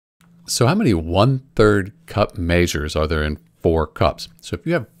So how many 1/3 cup measures are there in 4 cups? So if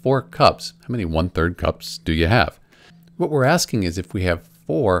you have 4 cups, how many 1/3 cups do you have? What we're asking is if we have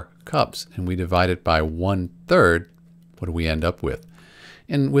 4 cups and we divide it by 1/3, what do we end up with?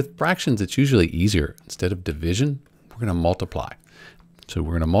 And with fractions, it's usually easier. Instead of division, we're going to multiply. So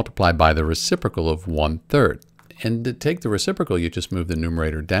we're going to multiply by the reciprocal of 1/3. And to take the reciprocal, you just move the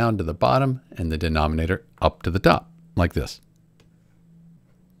numerator down to the bottom and the denominator up to the top, like this.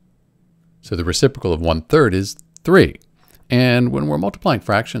 So the reciprocal of 1/3 is 3. And when we're multiplying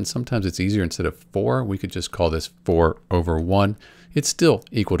fractions, sometimes it's easier. Instead of 4, we could just call this 4 over 1. It's still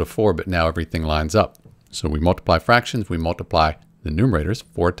equal to 4, but now everything lines up. So we multiply fractions, we multiply the numerators.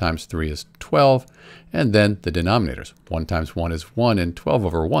 4 times 3 is 12. And then the denominators. 1 times 1 is 1, and 12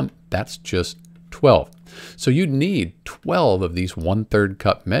 over 1, that's just 12. So you need 12 of these 1/3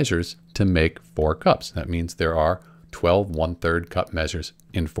 cup measures to make 4 cups. That means there are 12 1/3 cup measures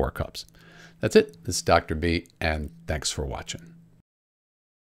in 4 cups. That's it. This is Dr. B, and thanks for watching.